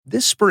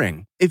This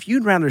spring, if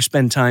you'd rather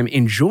spend time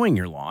enjoying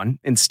your lawn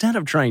instead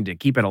of trying to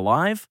keep it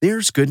alive,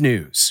 there's good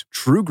news.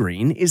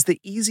 TruGreen is the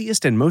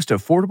easiest and most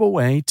affordable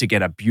way to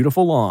get a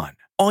beautiful lawn.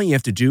 All you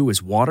have to do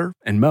is water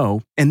and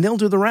mow, and they'll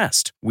do the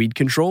rest. Weed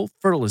control,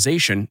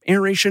 fertilization,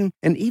 aeration,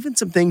 and even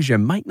some things you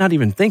might not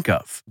even think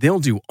of. They'll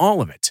do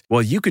all of it,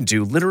 while you can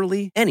do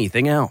literally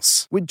anything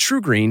else. With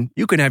TruGreen,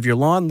 you can have your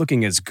lawn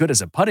looking as good as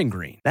a putting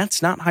green.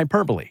 That's not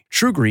hyperbole.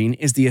 TruGreen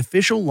is the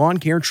official lawn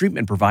care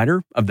treatment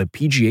provider of the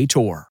PGA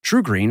Tour.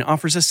 TruGreen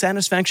offers a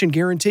satisfaction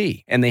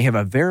guarantee, and they have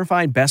a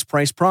verified best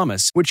price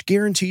promise, which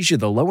guarantees you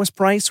the lowest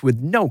price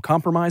with no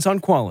compromise on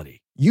quality.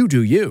 You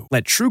do you.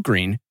 Let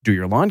TruGreen do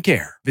your lawn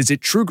care. Visit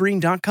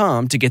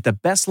TruGreen.com to get the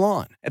best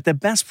lawn at the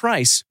best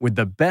price with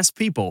the best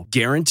people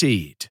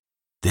guaranteed.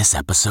 This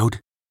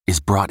episode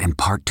is brought in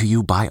part to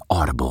you by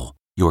Audible,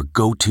 your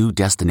go-to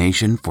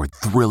destination for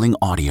thrilling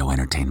audio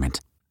entertainment.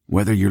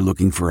 Whether you're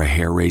looking for a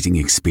hair-raising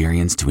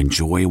experience to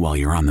enjoy while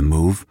you're on the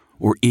move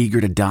or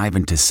eager to dive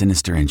into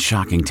sinister and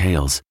shocking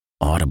tales,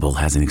 Audible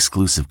has an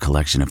exclusive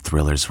collection of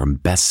thrillers from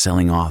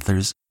best-selling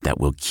authors that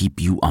will keep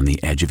you on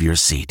the edge of your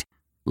seat.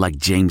 Like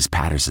James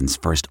Patterson's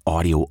first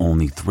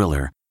audio-only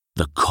thriller,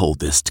 The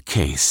Coldest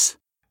Case.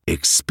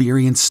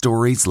 Experience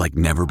stories like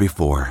never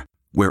before,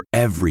 where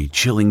every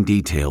chilling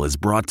detail is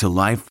brought to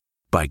life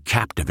by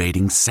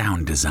captivating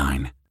sound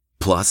design.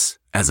 Plus,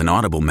 as an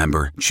Audible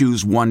member,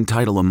 choose one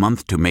title a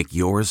month to make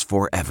yours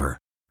forever.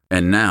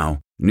 And now,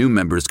 new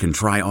members can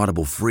try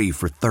Audible free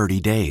for 30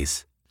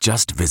 days.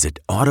 Just visit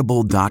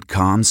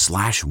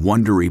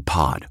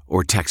audible.com/WonderyPod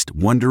or text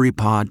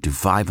WonderyPod to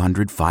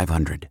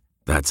 500-500.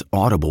 That's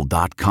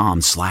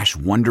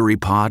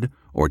audible.com/WonderyPod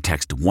or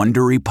text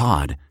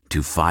WonderyPod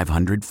to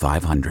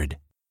 500-500.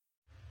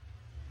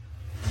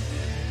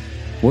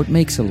 What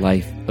makes a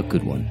life a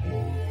good one?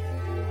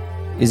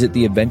 Is it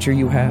the adventure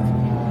you have?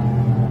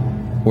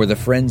 Or the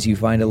friends you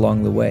find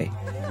along the way?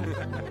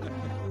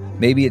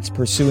 Maybe it's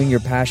pursuing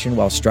your passion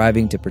while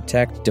striving to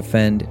protect,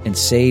 defend, and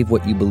save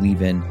what you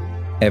believe in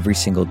every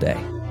single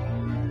day.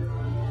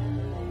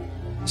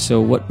 So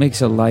what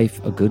makes a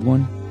life a good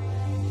one?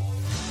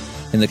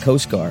 In the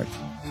Coast Guard,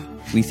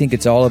 we think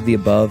it's all of the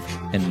above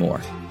and more.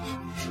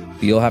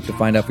 But you'll have to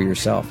find out for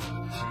yourself.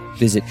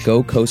 Visit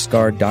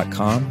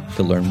gocoastguard.com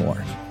to learn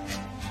more.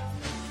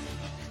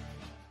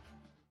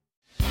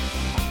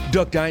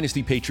 Duck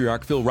Dynasty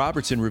patriarch Phil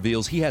Robertson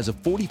reveals he has a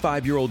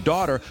 45-year-old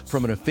daughter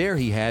from an affair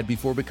he had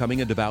before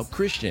becoming a devout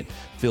Christian.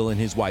 Phil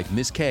and his wife,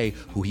 Miss Kay,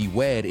 who he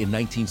wed in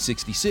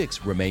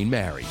 1966, remain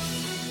married.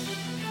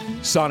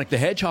 Sonic the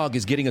Hedgehog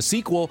is getting a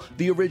sequel.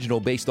 The original,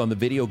 based on the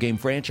video game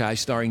franchise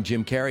starring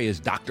Jim Carrey as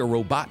Dr.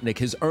 Robotnik,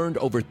 has earned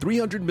over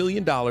 $300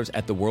 million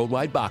at the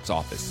worldwide box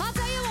office.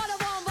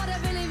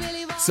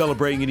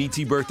 Celebrating an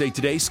E.T. birthday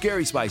today,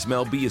 Scary Spice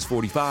Mel B is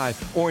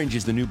 45, Orange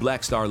is the New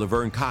Black star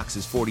Laverne Cox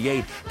is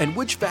 48, and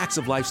which Facts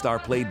of Life star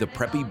played the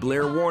preppy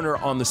Blair Warner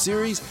on the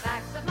series?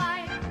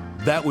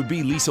 That would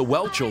be Lisa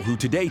Whelchel, who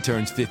today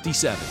turns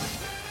 57.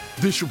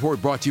 This report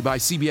brought to you by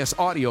CBS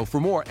Audio. For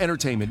more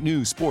entertainment,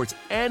 news, sports,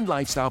 and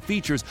lifestyle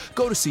features,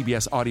 go to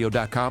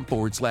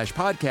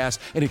cbsaudio.com/podcast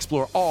and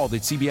explore all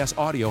that CBS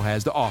Audio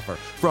has to offer.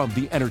 From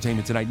the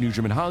Entertainment Tonight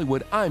newsroom in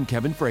Hollywood, I'm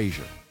Kevin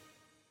Frazier.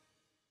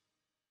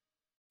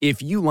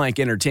 If you like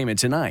Entertainment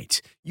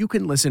Tonight, you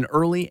can listen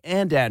early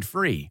and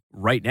ad-free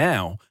right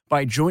now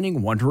by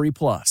joining Wondery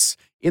Plus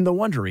in the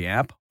Wondery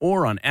app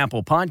or on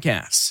Apple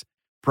Podcasts.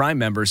 Prime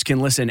members can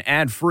listen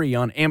ad-free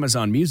on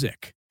Amazon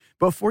Music.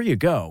 Before you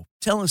go,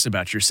 tell us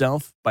about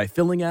yourself by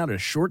filling out a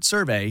short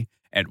survey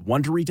at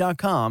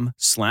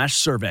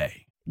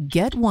Wondery.com/survey.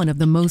 Get one of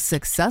the most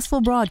successful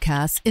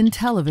broadcasts in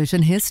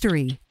television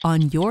history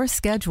on your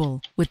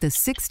schedule with the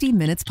 60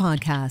 Minutes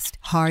Podcast.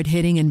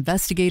 Hard-hitting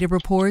investigative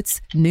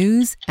reports,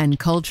 news, and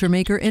culture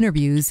maker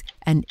interviews,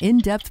 and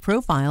in-depth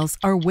profiles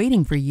are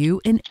waiting for you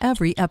in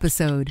every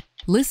episode.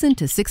 Listen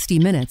to 60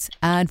 Minutes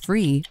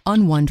ad-free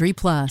on Wondery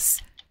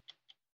Plus.